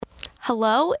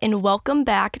Hello and welcome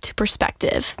back to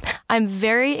Perspective. I'm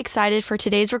very excited for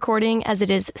today's recording as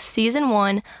it is Season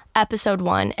 1, Episode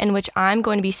 1, in which I'm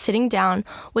going to be sitting down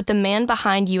with the man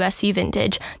behind USC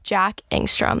Vintage, Jack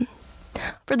Engstrom.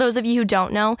 For those of you who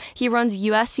don't know, he runs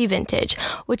USC Vintage,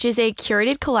 which is a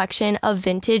curated collection of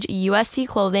vintage USC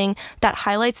clothing that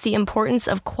highlights the importance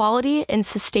of quality and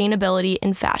sustainability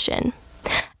in fashion.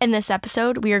 In this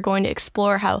episode, we are going to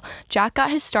explore how Jack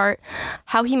got his start,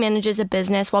 how he manages a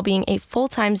business while being a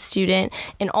full-time student,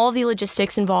 and all the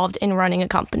logistics involved in running a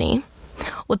company.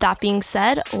 With that being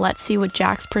said, let's see what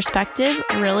Jack's perspective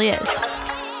really is.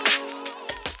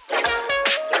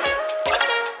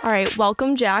 All right,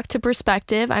 welcome, Jack, to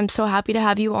Perspective. I'm so happy to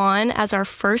have you on as our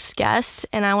first guest,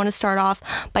 and I want to start off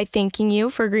by thanking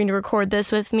you for agreeing to record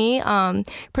this with me,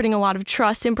 putting a lot of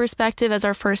trust in Perspective as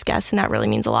our first guest, and that really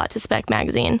means a lot to Spec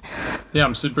Magazine. Yeah,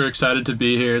 I'm super excited to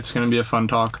be here. It's going to be a fun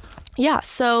talk. Yeah,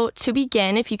 so to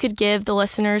begin, if you could give the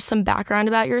listeners some background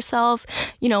about yourself,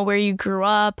 where you grew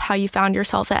up, how you found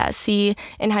yourself at SC,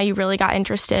 and how you really got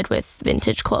interested with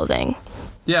vintage clothing.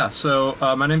 Yeah, so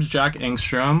my name's Jack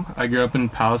Engstrom. I grew up in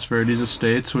Palos Verdes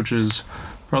Estates, which is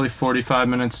probably 45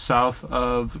 minutes south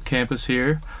of campus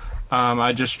here.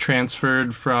 I just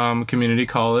transferred from community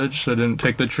college, so I didn't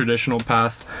take the traditional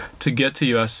path to get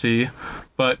to USC,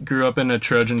 but grew up in a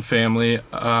Trojan family.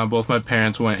 Both my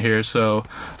parents went here, so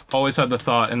always had the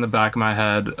thought in the back of my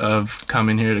head of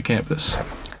coming here to campus.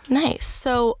 Nice.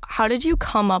 So how did you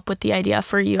come up with the idea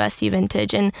for USC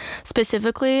Vintage? And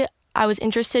specifically, I was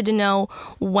interested to know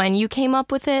when you came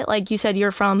up with it. Like you said,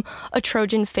 you're from a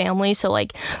Trojan family. So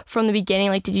from the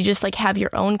beginning, did you just have your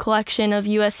own collection of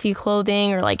USC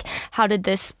clothing, or how did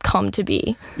this come to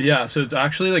be? Yeah, so it's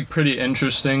actually pretty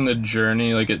interesting, the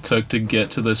journey it took to get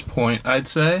to this point, I'd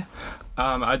say.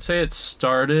 I'd say it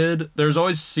started, there's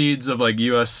always seeds of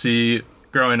USC.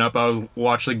 Growing up, I would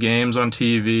watch the games on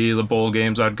TV, the bowl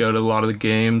games, I'd go to a lot of the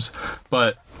games,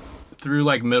 but through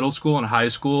middle school and high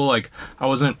school, I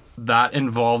wasn't that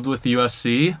involved with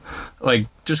USC,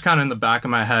 just kind of in the back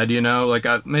of my head,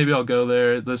 maybe I'll go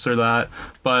there, this or that.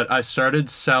 But I started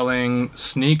selling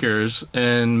sneakers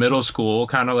in middle school,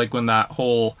 kind of when that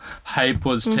whole hype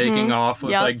was taking off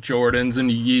with Jordans and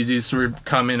Yeezys were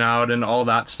coming out and all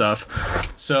that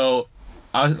stuff. So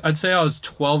I'd say I was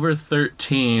 12 or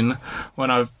 13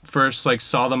 when I first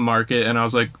saw the market, and I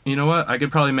was like, you know what, I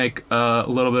could probably make a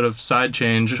little bit of side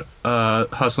change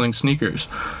hustling sneakers.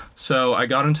 So I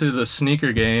got into the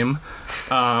sneaker game,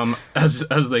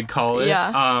 as they call it,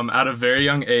 at a very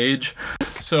young age.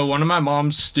 So one of my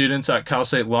mom's students at Cal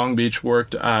State Long Beach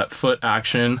worked at Foot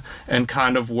Action and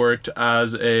kind of worked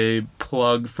as a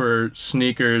plug for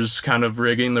sneakers, kind of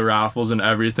rigging the raffles and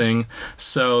everything.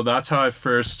 So that's how I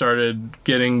first started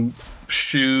getting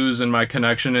shoes and my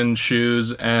connection in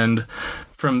shoes. And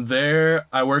from there,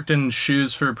 I worked in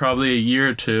shoes for probably a year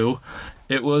or two.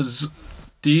 It was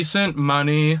decent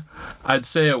money. I'd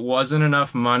say it wasn't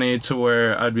enough money to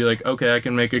where I'd be like, okay, I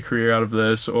can make a career out of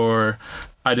this, or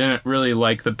I didn't really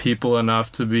like the people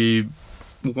enough to be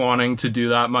wanting to do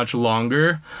that much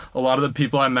longer. A lot of the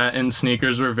people I met in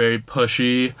sneakers were very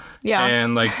pushy. Yeah.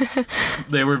 And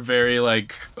they were very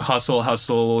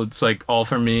hustle. It's all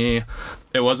for me.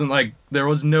 It wasn't there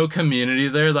was no community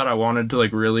there that I wanted to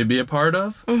really be a part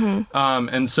of. Mm-hmm.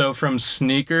 And so from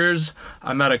sneakers,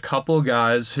 I met a couple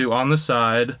guys who on the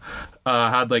side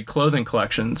had clothing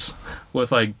collections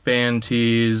with band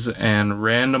tees and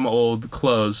random old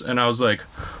clothes. And I was like,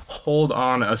 hold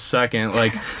on a second.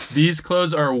 These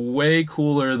clothes are way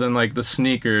cooler than the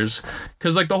sneakers.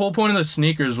 Cause the whole point of the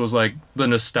sneakers was the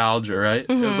nostalgia, right?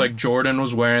 Mm-hmm. It was Jordan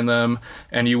was wearing them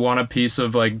and you want a piece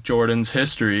of Jordan's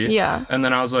history. Yeah. And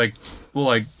then I was like,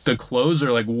 well, the clothes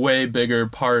are way bigger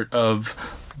part of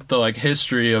the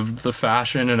history of the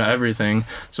fashion and everything.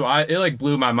 So it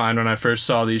blew my mind when I first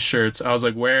saw these shirts. I was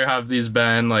like, where have these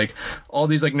been? All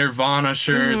these Nirvana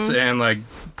shirts and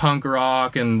punk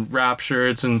rock and rap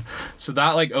shirts, and so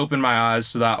that opened my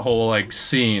eyes to that whole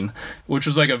scene, which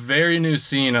was a very new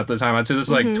scene at the time. I'd say this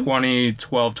was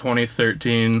 2012,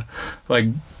 2013.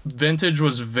 Vintage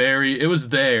was it was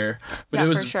there, but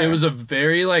yeah, it was a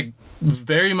very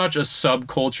very much a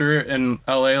subculture in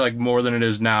LA, more than it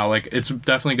is now. It's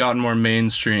definitely gotten more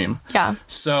mainstream. Yeah.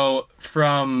 So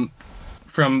from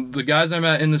the guys I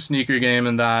met in the sneaker game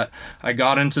and that, I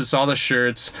got into, saw the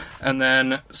shirts, and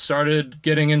then started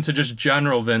getting into just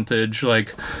general vintage,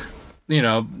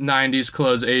 90s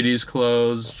clothes, 80s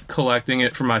clothes, collecting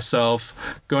it for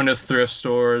myself, going to thrift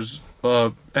stores.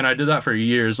 And I did that for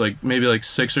years, maybe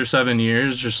 6 or 7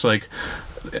 years, just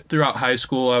throughout high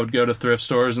school. I would go to thrift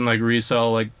stores and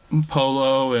resell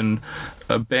polo and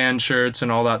band shirts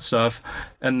and all that stuff.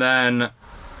 And then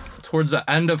towards the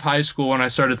end of high school, when I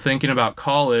started thinking about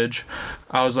college,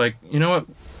 I was like, you know what?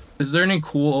 Is there any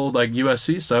cool like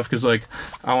USC stuff? Because like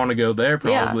I want to go there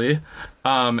probably.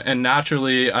 And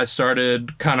naturally I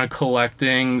started kind of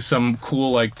collecting some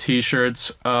cool like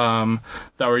t-shirts that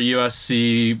were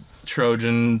USC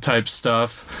Trojan type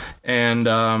stuff. And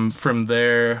from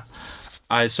there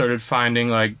I started finding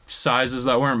like sizes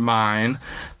that weren't mine.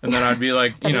 And then I'd be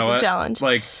like, you know what, challenge.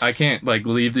 Like I can't like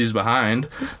leave these behind.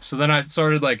 So then I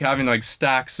started like having like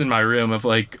stacks in my room of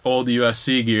like old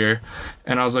USC gear.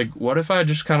 And I was like, what if I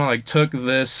just kind of like took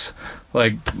this,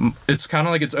 like it's kind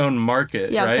of like its own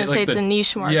market, yeah, right? I was gonna say it's a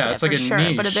niche market, yeah, it's like a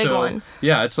niche, but a big one.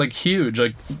 Yeah, it's like huge,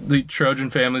 like the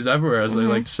Trojan families everywhere, as they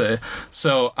like to say.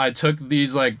 So I took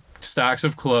these like stacks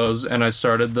of clothes and I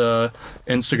started the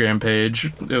Instagram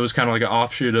page. It was kind of like an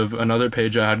offshoot of another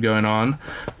page I had going on,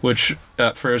 which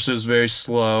at first it was very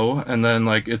slow, and then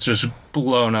like it's just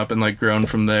blown up and like grown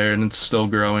from there, and it's still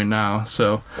growing now.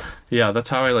 So yeah, that's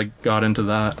how I like got into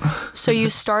that. So you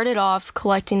started off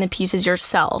collecting the pieces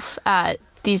yourself at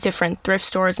these different thrift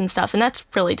stores and stuff, and that's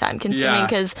really time consuming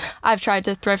because I've tried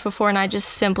to thrift before and I just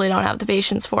simply don't have the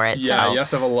patience for it. Yeah, so you have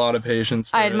to have a lot of patience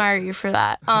for I admire you for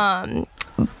that.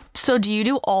 So do you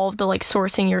do all of the like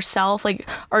sourcing yourself? Like,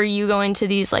 are you going to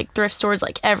these like thrift stores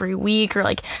like every week, or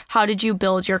like how did you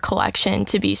build your collection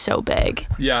to be so big?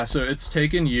 Yeah, so it's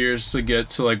taken years to get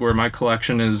to like where my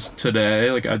collection is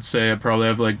today. Like I'd say I probably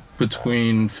have like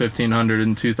between 1,500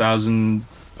 and 2,000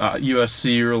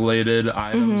 USC related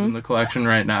items in the collection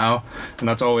right now, and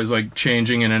that's always like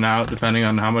changing in and out depending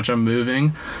on how much I'm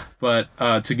moving. But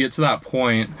to get to that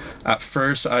point, at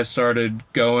first I started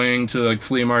going to like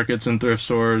flea markets and thrift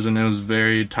stores, and it was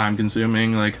very time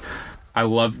consuming. Like I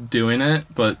loved doing it,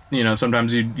 but you know,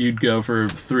 sometimes you'd go for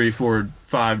 3, 4,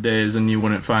 5 days and you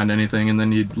wouldn't find anything, and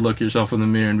then you'd look yourself in the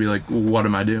mirror and be like, what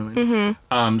am I doing?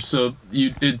 So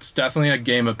it's definitely a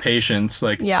game of patience,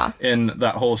 like in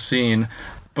that whole scene.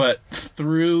 But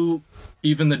through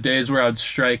even the days where I'd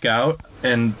strike out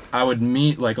and I would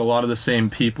meet like a lot of the same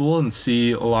people and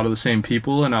see a lot of the same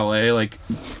people in LA, like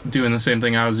doing the same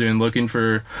thing I was doing, looking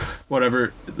for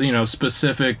whatever, you know,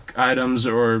 specific items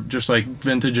or just like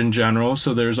vintage in general.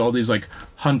 So there's all these like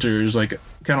hunters, like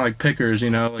kind of like pickers, you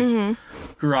know, like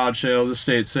garage sales,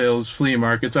 estate sales, flea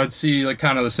markets. I'd see like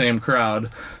kind of the same crowd.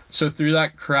 So through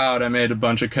that crowd, I made a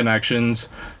bunch of connections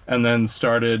and then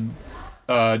started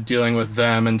dealing with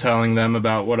them and telling them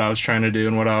about what I was trying to do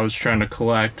and what I was trying to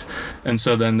collect. And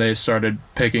so then they started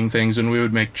picking things and we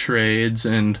would make trades,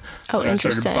 and I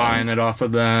started buying it off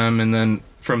of them. And then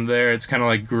from there, it's kind of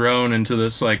like grown into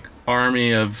this like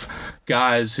army of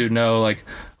guys who know like,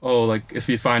 oh, like if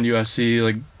you find USC,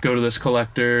 like go to this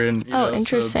collector. And you know,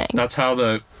 interesting. So that's how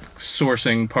the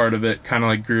sourcing part of it kind of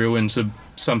like grew into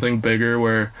something bigger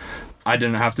where I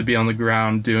didn't have to be on the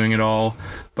ground doing it all,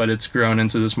 but it's grown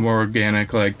into this more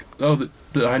organic, like, oh,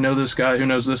 I know this guy who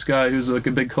knows this guy who's like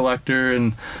a big collector,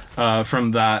 and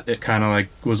from that, it kind of like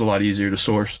was a lot easier to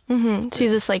source. See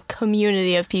this like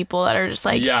community of people that are just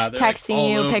like texting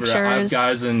like you pictures. I have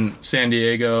guys in San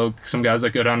Diego, some guys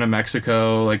that go down to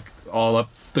Mexico, like all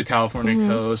up the California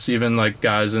coast, even like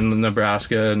guys in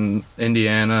Nebraska and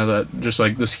Indiana, that just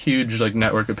like this huge like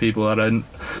network of people that I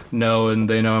know, and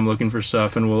they know I'm looking for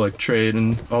stuff and we'll like trade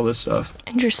and all this stuff.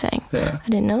 Interesting. Yeah. I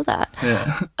didn't know that.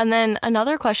 Yeah. And then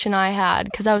another question I had,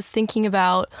 because I was thinking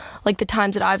about like the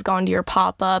times that I've gone to your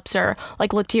pop-ups or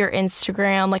like looked to your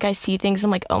Instagram, like I see things,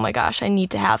 I'm like, oh my gosh, I need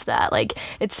to have that. Like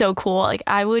it's so cool. Like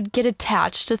I would get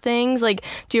attached to things. Like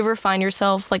do you ever find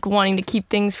yourself like wanting to keep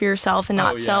things for yourself and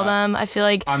not sell them? I feel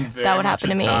like that would happen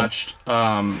to me.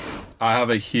 I have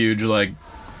a huge like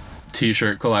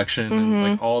t-shirt collection, and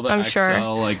like all the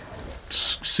XL like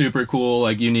super cool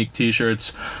like unique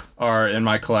t-shirts are in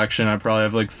my collection. I probably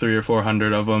have like 300 or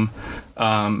 400 of them,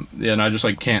 and I just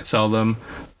like can't sell them.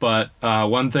 But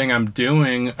one thing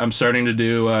I'm starting to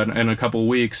do in a couple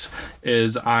weeks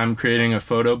is I'm creating a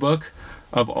photo book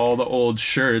of all the old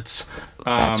shirts.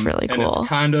 That's really cool.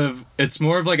 And it's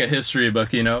more of like a history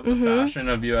book, you know, the fashion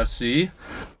of USC,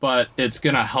 but it's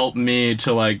gonna help me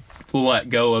to like let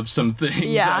go of some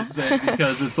things, I'd say,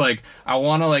 because it's like I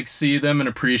want to like see them and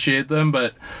appreciate them,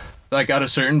 but like at a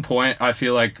certain point I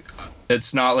feel like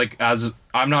it's not like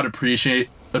I'm not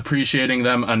appreciating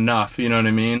them enough, you know what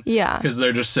I mean? Yeah. Because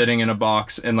they're just sitting in a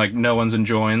box and like no one's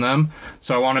enjoying them.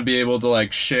 So I want to be able to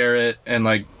like share it and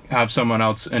like have someone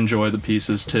else enjoy the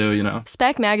pieces too, you know?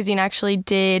 Spec Magazine actually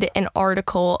did an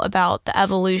article about the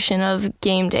evolution of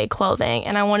game day clothing,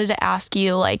 and I wanted to ask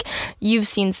you, like, you've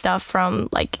seen stuff from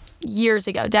like years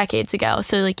ago, decades ago.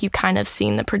 So like you kind of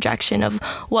seen the projection of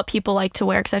what people like to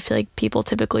wear, because I feel like people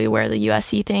typically wear the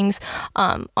USC things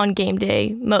on game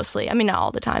day mostly. I mean, not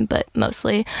all the time, but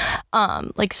mostly.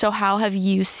 Like, so how have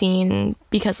you seen,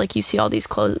 because like you see all these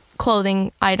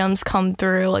clothing items come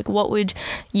through, like what would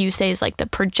you say is like the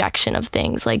projection of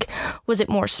things? Like, was it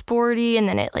more sporty and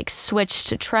then it like switched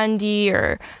to trendy,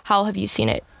 or how have you seen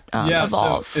it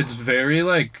evolve? So it's very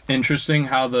like interesting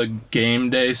how the game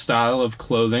day style of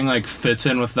clothing like fits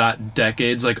in with that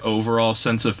decade's like overall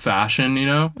sense of fashion, you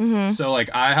know? Mm-hmm. So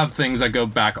like I have things that go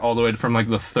back all the way from like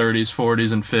the 30s,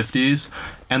 40s, and 50s,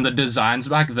 and the designs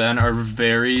back then are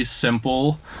very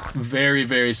simple, very,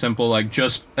 very simple, like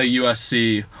just a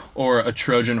USC or a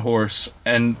Trojan horse,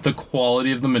 and the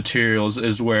quality of the materials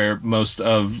is where most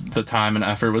of the time and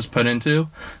effort was put into.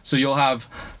 So you'll have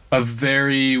a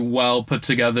very well put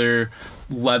together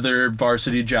leather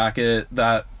varsity jacket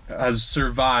that has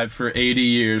survived for 80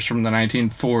 years from the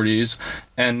 1940s,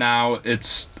 and now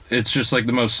it's just like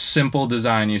the most simple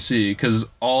design you see, because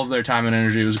all of their time and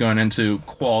energy was going into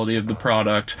quality of the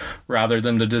product rather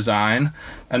than the design.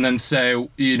 And then say,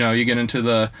 you know, you get into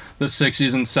the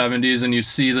 60s and 70s and you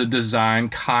see the design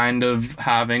kind of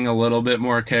having a little bit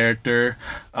more character.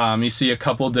 You see a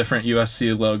couple different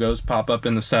USC logos pop up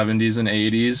in the 70s and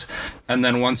 80s. And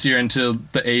then once you're into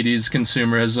the 80s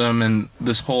consumerism and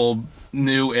this whole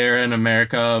new era in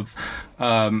America of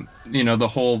you know, the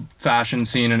whole fashion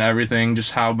scene and everything,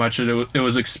 just how much it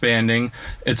was expanding,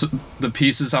 the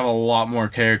pieces have a lot more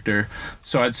character.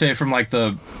 So I'd say from like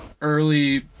the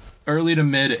early to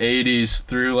mid 80s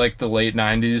through like the late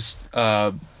 90s,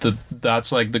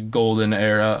 that's like the golden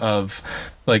era of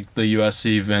like the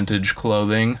USC vintage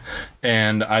clothing,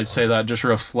 and I'd say that just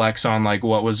reflects on like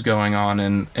what was going on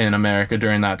in America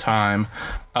during that time.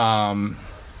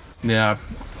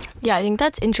 Yeah, I think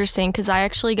that's interesting, because I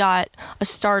actually got a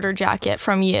starter jacket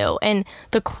from you, and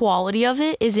the quality of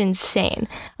it is insane.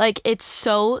 Like, it's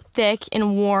so thick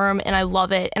and warm, and I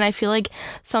love it. And I feel like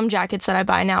some jackets that I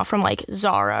buy now from like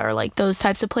Zara or like those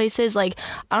types of places, like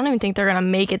I don't even think they're gonna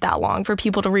make it that long for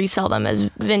people to resell them as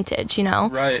vintage, you know?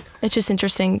 Right. It's just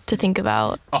interesting to think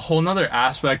about. A whole nother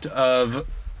aspect of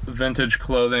vintage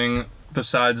clothing,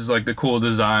 besides like the cool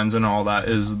designs and all that,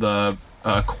 is the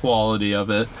quality of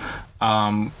it.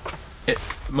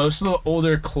 Most of the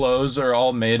older clothes are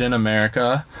all made in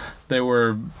America. They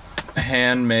were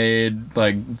handmade,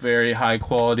 like very high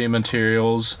quality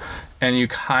materials, and you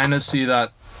kind of see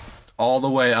that all the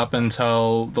way up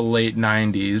until the late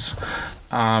 90s.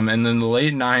 And in the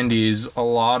late 90s, a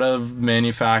lot of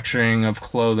manufacturing of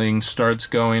clothing starts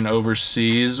going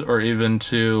overseas, or even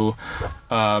to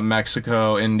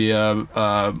Mexico, India,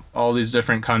 all these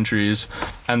different countries.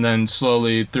 And then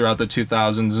slowly throughout the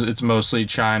 2000s, it's mostly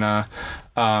China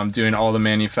doing all the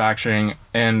manufacturing.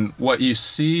 And what you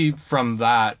see from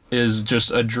that is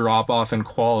just a drop off in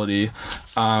quality.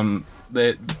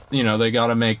 They got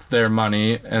to make their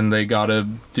money, and they got to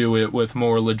do it with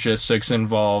more logistics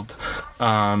involved,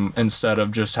 instead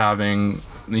of just having,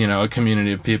 you know, a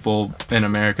community of people in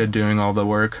America doing all the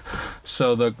work.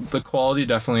 So the quality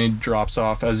definitely drops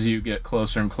off as you get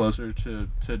closer and closer to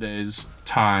today's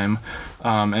time.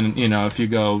 And, you know, if you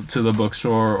go to the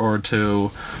bookstore or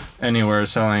to anywhere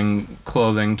selling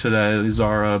clothing today,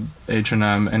 Zara,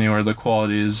 H&M, anywhere, the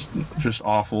quality is just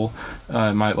awful.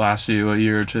 It might last you a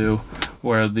year or two,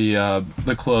 where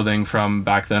the clothing from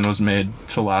back then was made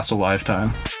to last a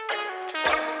lifetime.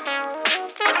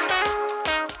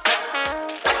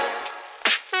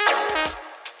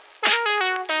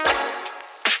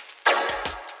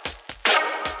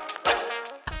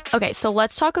 Okay, so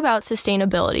let's talk about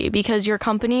sustainability, because your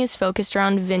company is focused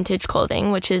around vintage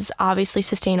clothing, which is obviously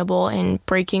sustainable and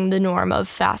breaking the norm of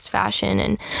fast fashion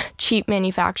and cheap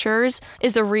manufacturers.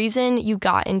 Is the reason you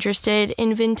got interested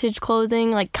in vintage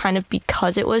clothing like kind of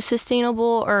because it was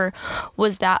sustainable, or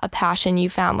was that a passion you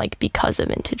found like because of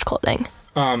vintage clothing?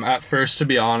 At first, to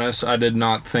be honest, I did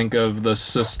not think of the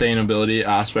sustainability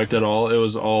aspect at all. It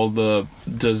was all the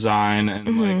design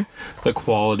and like the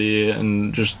quality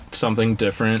and just something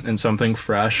different and something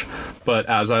fresh. But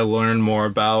as I learned more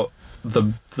about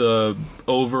the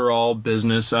overall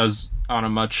business as on a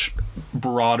much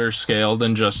broader scale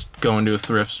than just going to a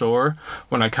thrift store,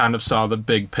 when I kind of saw the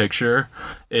big picture,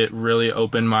 it really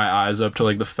opened my eyes up to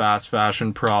like the fast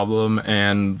fashion problem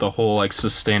and the whole like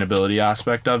sustainability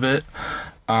aspect of it.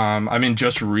 I mean,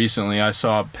 just recently I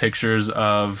saw pictures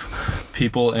of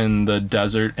people in the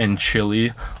desert in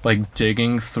Chile, like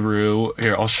digging through,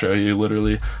 here, I'll show you,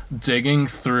 literally, digging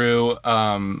through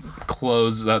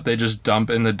clothes that they just dump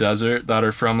in the desert that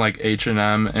are from like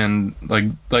H&M and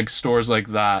like stores like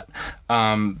that,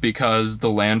 because the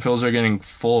landfills are getting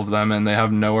full of them and they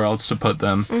have nowhere else to put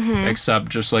them except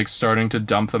just like starting to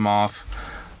dump them off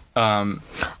in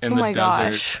the desert.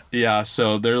 Gosh. Yeah,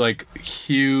 so they're like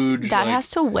huge. That has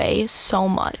to weigh so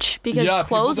much because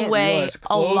clothes weigh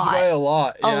a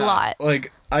lot. A lot.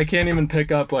 Like I can't even pick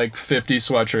up like 50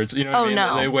 sweatshirts. You know what I mean?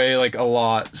 No. They weigh like a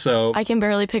lot. So I can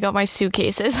barely pick up my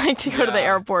suitcases like to go to the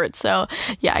airport. So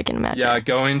yeah, I can imagine. Yeah,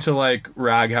 going to like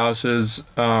rag houses,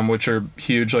 which are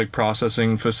huge like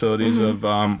processing facilities of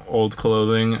old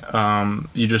clothing.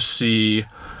 You just see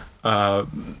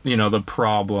the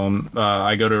problem.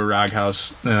 I go to a rag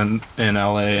house in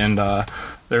LA and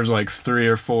there's like 3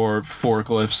 or 4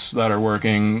 forklifts that are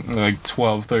working like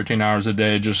 12, 13 hours a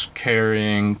day just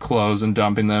carrying clothes and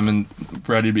dumping them and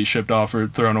ready to be shipped off or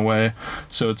thrown away.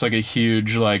 So it's like a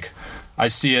huge, like, I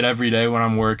see it every day when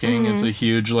I'm working. It's a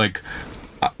huge, like,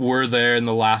 we're there in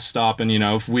the last stop and,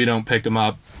 if we don't pick them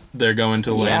up, they're going to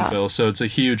landfill. So it's a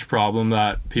huge problem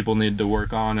that people need to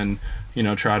work on and,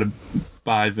 try to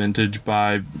buy vintage,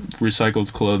 buy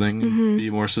recycled clothing, and be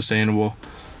more sustainable.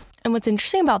 And what's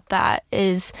interesting about that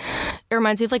is it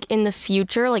reminds me of like in the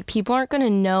future, like people aren't going to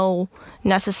know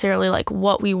necessarily like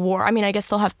what we wore. I mean, I guess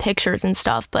they'll have pictures and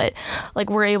stuff, but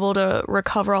like we're able to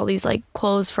recover all these like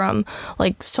clothes from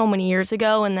like so many years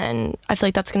ago. And then I feel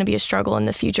like that's going to be a struggle in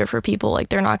the future for people. Like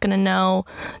they're not going to know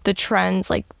the trends.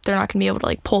 Like they're not going to be able to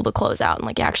like pull the clothes out and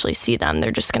like actually see them.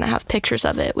 They're just going to have pictures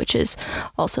of it, which is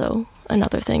also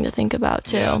another thing to think about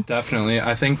too. Yeah, definitely.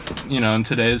 I think, in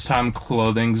today's time,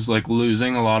 clothing's like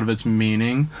losing a lot of its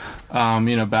meaning.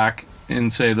 Back in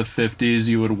say the 50s,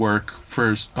 you would work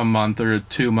for a month or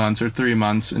 2 months or 3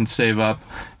 months and save up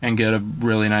and get a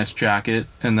really nice jacket,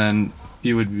 and then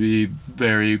you would be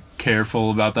very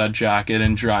careful about that jacket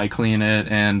and dry clean it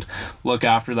and look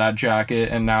after that jacket.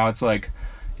 And now it's like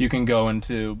you can go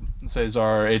into, say,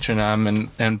 Zara or H&M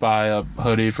and buy a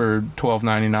hoodie for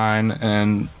 $12.99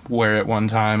 and wear it one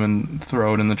time and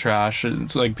throw it in the trash.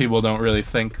 It's like people don't really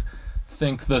think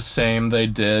the same they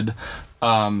did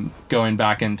going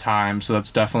back in time. So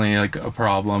that's definitely like a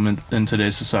problem in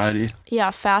today's society.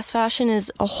 Yeah, fast fashion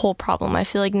is a whole problem. I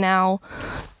feel like now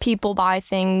people buy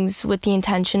things with the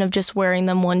intention of just wearing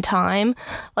them one time.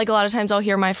 Like a lot of times I'll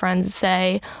hear my friends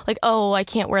say like, oh, I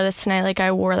can't wear this tonight. Like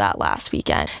I wore that last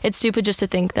weekend. It's stupid just to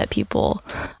think that people,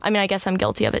 I mean, I guess I'm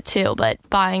guilty of it too, but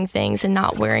buying things and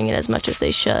not wearing it as much as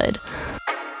they should.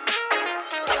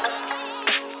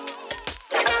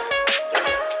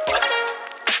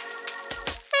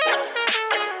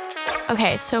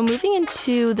 Okay, so moving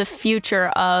into the future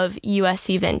of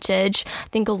USC Vintage, I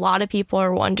think a lot of people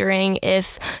are wondering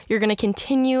if you're going to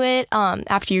continue it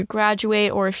after you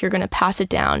graduate or if you're going to pass it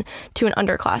down to an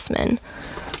underclassman.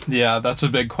 Yeah, that's a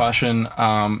big question.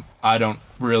 I don't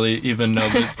really even know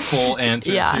the full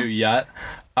answer to yet.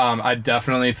 I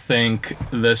definitely think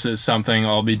this is something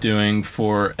I'll be doing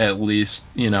for at least,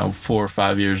 4 or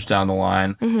 5 years down the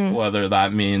line, whether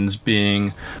that means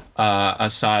being a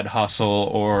side hustle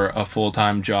or a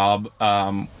full-time job.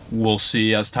 We'll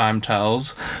see as time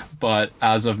tells. But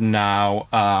as of now,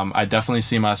 I definitely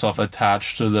see myself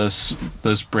attached to this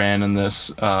brand and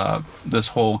this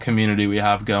whole community we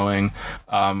have going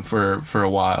for a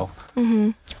while.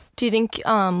 Mm-hmm. Do you think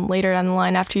later down the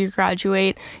line after you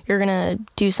graduate, you're going to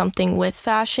do something with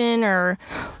fashion or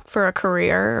for a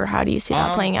career, or how do you see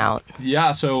that playing out?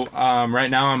 Yeah, so right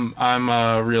now I'm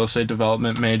a real estate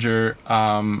development major.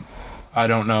 I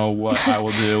don't know what I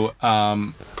will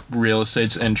do. Real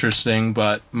estate's interesting,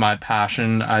 but my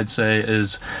passion, I'd say,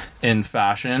 is in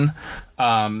fashion.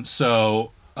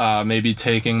 So maybe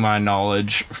taking my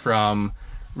knowledge from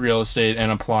real estate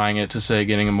and applying it to, say,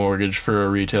 getting a mortgage for a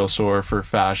retail store for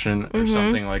fashion or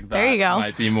something like that. There you go.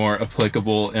 Might be more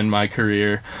applicable in my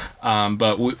career.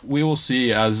 But we will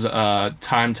see as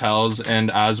time tells and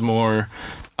as more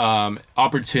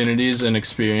opportunities and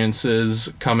experiences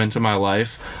come into my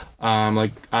life.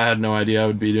 Like I had no idea I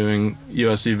would be doing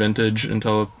USC Vintage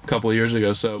until a couple of years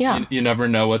ago. So you never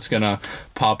know what's going to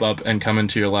pop up and come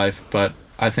into your life. But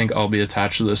I think I'll be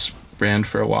attached to this brand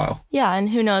for a while. Yeah, and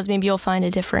who knows, maybe you'll find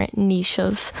a different niche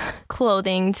of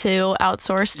clothing to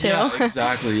outsource to. Yeah,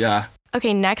 exactly, yeah.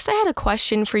 Okay, next I had a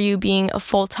question for you being a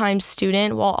full-time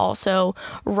student while also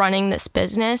running this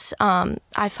business.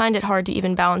 I find it hard to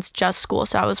even balance just school,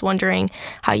 so I was wondering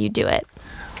how you do it.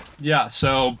 Yeah,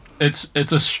 so it's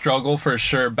a struggle for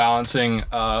sure balancing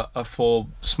a full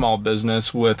small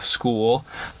business with school.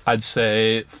 I'd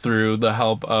say through the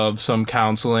help of some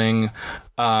counseling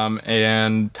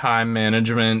and time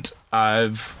management,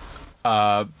 I've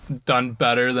done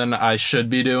better than I should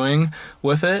be doing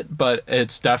with it, but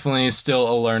it's definitely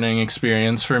still a learning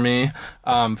experience for me.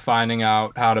 Finding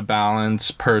out how to balance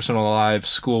personal life,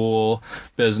 school,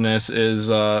 business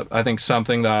is, I think,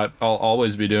 something that I'll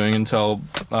always be doing until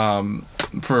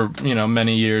for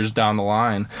many years down the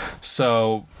line.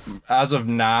 So as of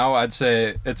now, I'd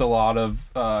say it's a lot of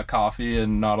coffee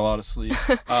and not a lot of sleep.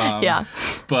 Yeah.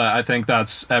 But I think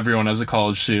that's everyone as a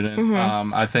college student.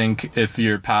 I think if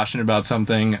you're passionate about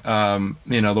something,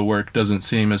 the work doesn't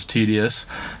seem as tedious.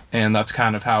 And that's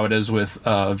kind of how it is with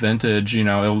vintage.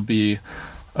 It'll be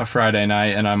a Friday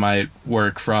night and I might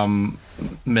work from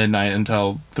midnight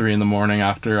until 3 a.m.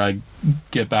 after I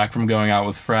get back from going out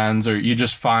with friends, or you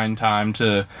just find time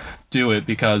to do it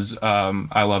because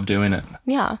I love doing it.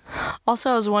 Yeah. Also,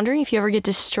 I was wondering if you ever get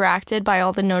distracted by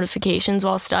all the notifications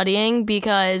while studying,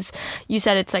 because you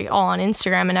said it's like all on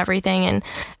Instagram and everything, and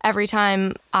every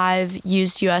time I've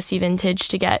used USC Vintage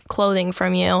to get clothing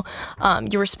from you,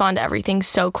 you respond to everything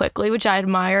so quickly, which I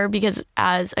admire, because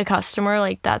as a customer,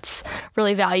 like, that's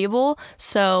really valuable.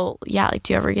 So yeah, like,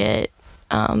 do you ever get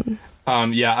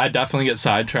yeah, I definitely get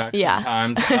sidetracked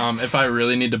sometimes. If I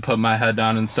really need to put my head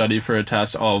down and study for a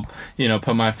test, I'll,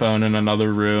 put my phone in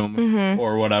another room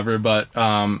or whatever. But,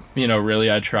 really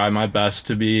I try my best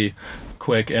to be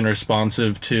quick and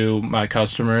responsive to my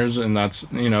customers. And that's,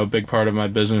 a big part of my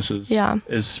business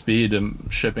is speed and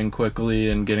shipping quickly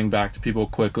and getting back to people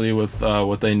quickly with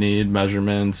what they need,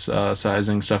 measurements,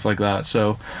 sizing, stuff like that.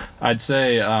 So I'd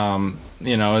say,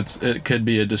 it could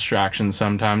be a distraction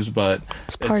sometimes, but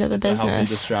it's part of the business. A healthy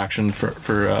distraction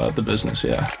for the business,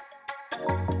 yeah.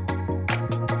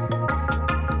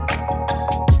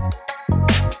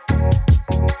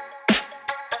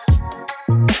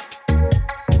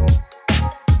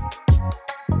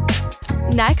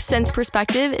 Next, Sense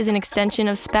Perspective is an extension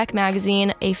of Spec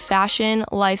Magazine, a fashion,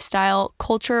 lifestyle,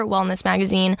 culture, wellness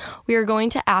magazine. We are going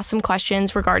to ask some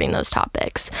questions regarding those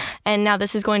topics. And now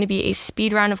this is going to be a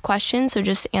speed round of questions, so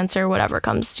just answer whatever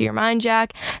comes to your mind,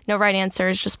 Jack. No right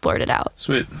answers, just blurt it out.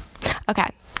 Sweet. Okay,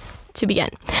 to begin.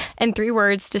 In 3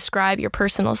 words, describe your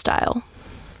personal style.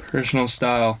 Personal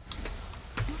style.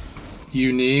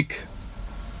 Unique,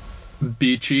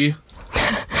 beachy,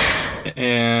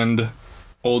 and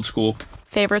old school.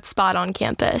 Favorite spot on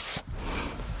campus?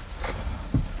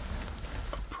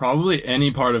 Probably any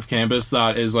part of campus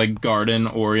that is like garden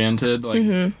oriented.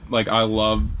 Like I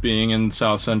love being in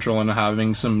South Central and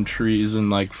having some trees and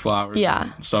like flowers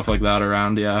and stuff like that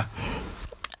around. Yeah.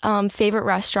 Favorite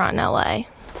restaurant in LA?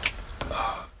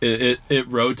 It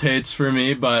rotates for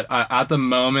me, but at the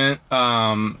moment,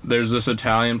 there's this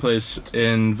Italian place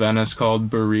in Venice called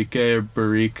Barrique.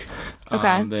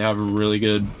 Okay. They have a really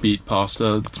good beet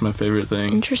pasta. That's my favorite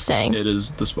thing. Interesting. It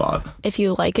is the spot. If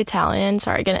you like Italian,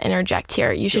 sorry, I'm going to interject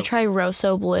here. You should try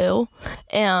Rosso Blue.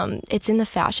 It's in the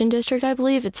Fashion District, I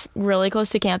believe. It's really close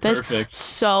to campus. Perfect.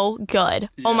 So good.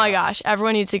 Yeah. Oh my gosh.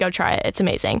 Everyone needs to go try it. It's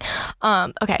amazing.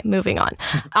 Okay, moving on.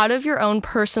 Out of your own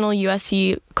personal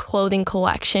USC clothing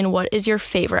collection, what is your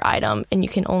favorite item? And you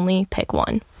can only pick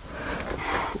one.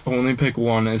 Only pick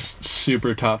one is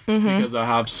super tough because I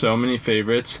have so many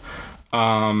favorites.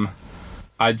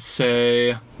 I'd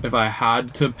say if I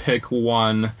had to pick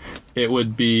one, it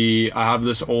would be, I have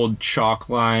this old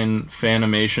Chalkline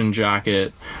Fanimation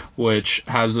jacket, which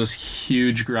has this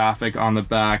huge graphic on the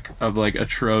back of like a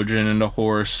Trojan and a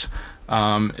horse.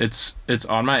 It's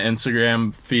on my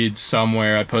Instagram feed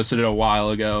somewhere. I posted it a while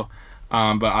ago,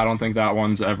 but I don't think that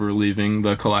one's ever leaving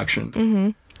the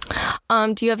collection.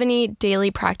 Do you have any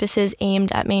daily practices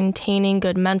aimed at maintaining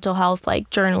good mental health, like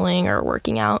journaling or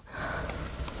working out?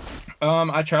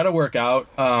 I try to work out.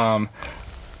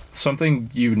 Something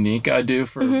unique I do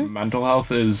for mental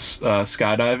health is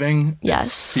skydiving. Yes.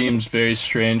 It seems very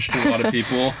strange to a lot of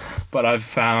people, but I've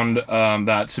found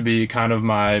that to be kind of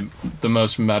the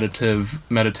most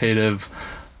meditative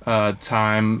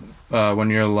time when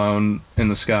you're alone in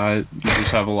the sky. You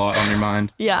just have a lot on your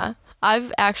mind. Yeah.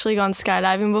 I've actually gone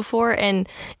skydiving before, and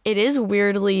it is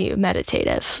weirdly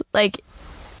meditative. Like,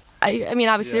 I mean,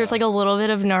 obviously there's like a little bit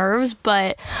of nerves,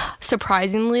 but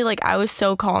surprisingly, like, I was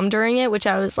so calm during it, which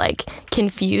I was like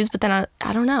confused, but then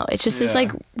I don't know. It just is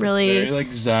like really... It's very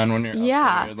like zen when you're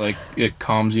up there. Like, it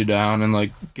calms you down and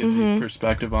like gives you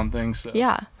perspective on things. So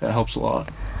that helps a lot.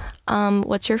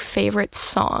 What's your favorite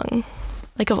song,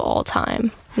 like, of all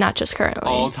time? Not just currently.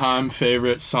 All-time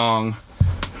favorite song.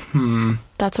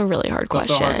 That's a really hard That's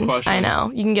question. a hard question. I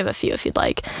know. You can give a few if you'd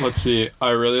like. Let's see.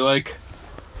 I really like...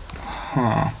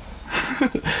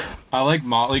 I like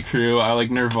Motley Crue. I like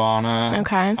Nirvana.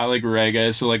 Okay. I like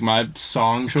reggae. So, like, my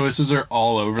song choices are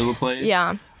all over the place.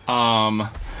 Yeah. I'd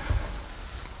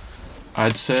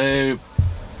say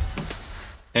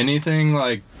anything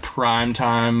like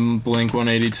Primetime,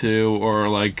 Blink-182, or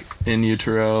like In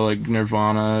Utero, like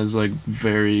Nirvana is like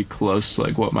very close to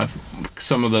like what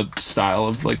some of the style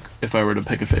of like if I were to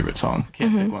pick a favorite song.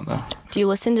 Can't pick one though. Do you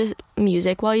listen to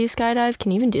music while you skydive?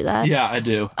 Can you even do that? Yeah, I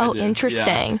do. Oh, I do.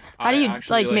 interesting. Yeah. How do you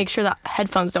actually, like make sure that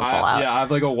headphones don't fall out? Yeah, I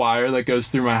have like a wire that goes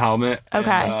through my helmet.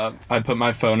 Okay. And, I put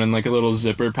my phone in like a little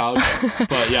zipper pouch.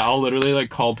 But yeah, I'll literally like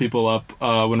call people up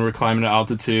when we're climbing to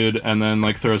altitude and then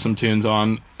like throw some tunes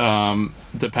on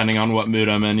depending on what mood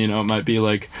I'm in. You know, it might be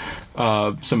like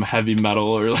some heavy metal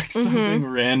or like something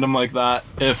random like that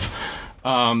if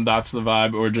that's the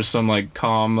vibe, or just some like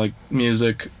calm like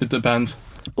music. It depends.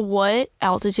 What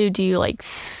altitude do you like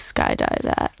skydive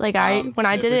at? Like when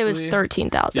I did it was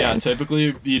 13,000. Yeah,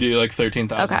 typically you do like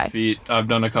 13,000 feet. I've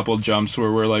done a couple jumps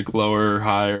where we're like lower or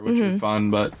higher, which are fun,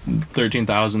 but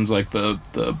 13,000 is like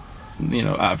the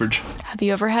average. Have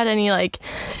you ever had any like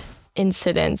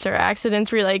incidents or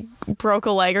accidents where you like broke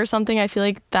a leg or something? I feel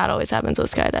like that always happens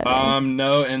with skydiving.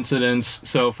 No incidents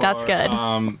so far. That's good.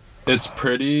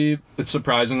 It's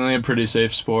surprisingly a pretty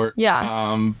safe sport.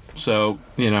 Yeah. So,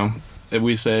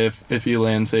 we say if you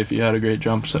land safe, you had a great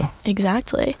jump, so.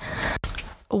 Exactly.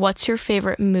 What's your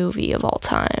favorite movie of all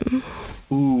time?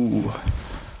 Ooh.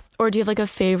 Or do you have like a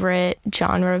favorite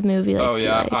genre of movie?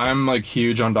 I'm like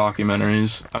huge on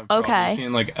documentaries. I've probably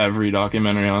seen like every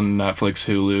documentary on Netflix,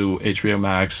 Hulu, HBO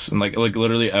Max, and like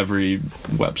literally every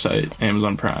website,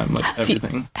 Amazon Prime, like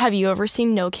everything. Have you ever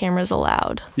seen No Cameras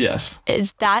Allowed? Yes.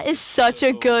 That is such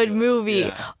a good movie.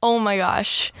 Yeah. Oh my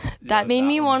gosh. That made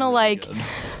me want to really like... good.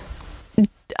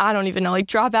 I don't even know, like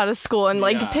drop out of school and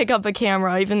like pick up a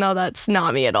camera, even though that's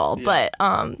not me at all. Yeah.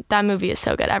 But that movie is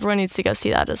so good. Everyone needs to go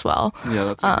see that as well. Yeah,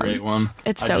 that's a great one.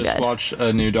 It's so good. I just watched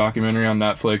a new documentary on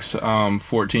Netflix,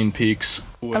 14 Peaks,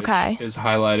 which is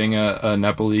highlighting a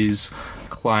Nepalese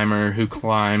climber who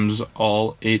climbs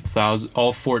all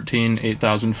 14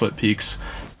 8,000 foot peaks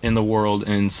in the world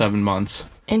in 7 months.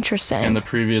 Interesting. And the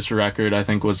previous record, I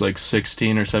think, was like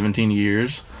 16 or 17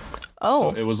 years.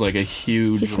 Oh, so it was like a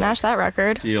huge... He smashed that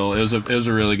record. Deal. It was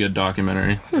a really good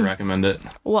documentary. I recommend it.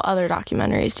 What other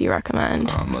documentaries do you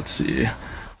recommend? Let's see.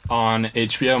 On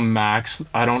HBO Max,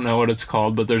 I don't know what it's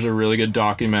called, but there's a really good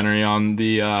documentary on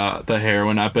the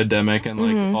heroin epidemic and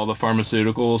like all the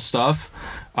pharmaceutical stuff.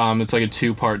 It's like a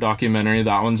 2-part documentary.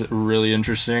 That one's really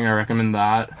interesting. I recommend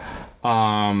that.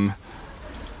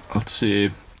 Let's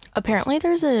see. Apparently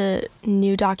there's a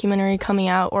new documentary coming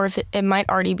out, or if it might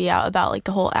already be out, about like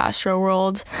the whole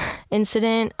Astroworld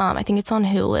incident. I think it's on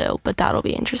Hulu, but that'll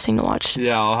be interesting to watch.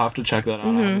 Yeah, I'll have to check that out.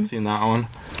 I haven't seen that one.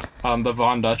 The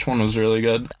Von Dutch one was really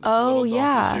good. It's a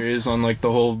little series on like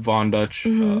the whole Von Dutch,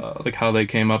 like how they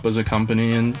came up as a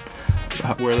company and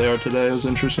where they are today. It was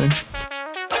interesting.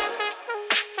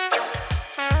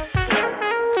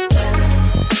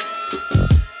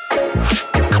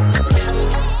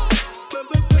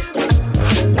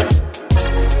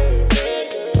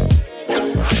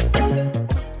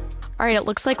 All right, it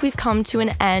looks like we've come to an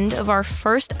end of our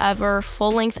first ever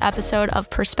full-length episode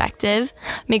of Perspective.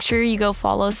 Make sure you go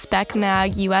follow Spec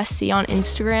Mag USC on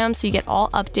Instagram so you get all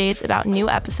updates about new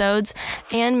episodes,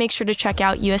 and make sure to check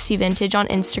out USC Vintage on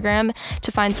Instagram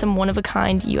to find some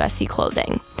one-of-a-kind USC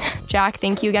clothing. Jack,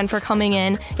 thank you again for coming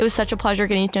in. It was such a pleasure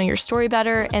getting to know your story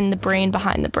better and the brain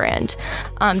behind the brand.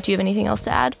 Do you have anything else to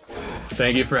add?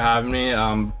 Thank you for having me.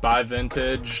 Buy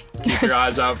vintage. Keep your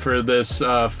eyes out for this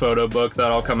photo book that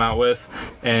I'll come out with,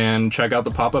 and check out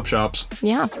the pop-up shops.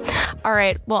 Yeah. All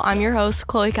right. Well, I'm your host,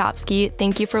 Chloe Kopsky.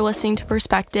 Thank you for listening to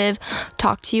Perspective.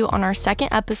 Talk to you on our second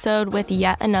episode with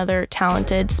yet another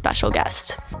talented special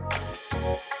guest.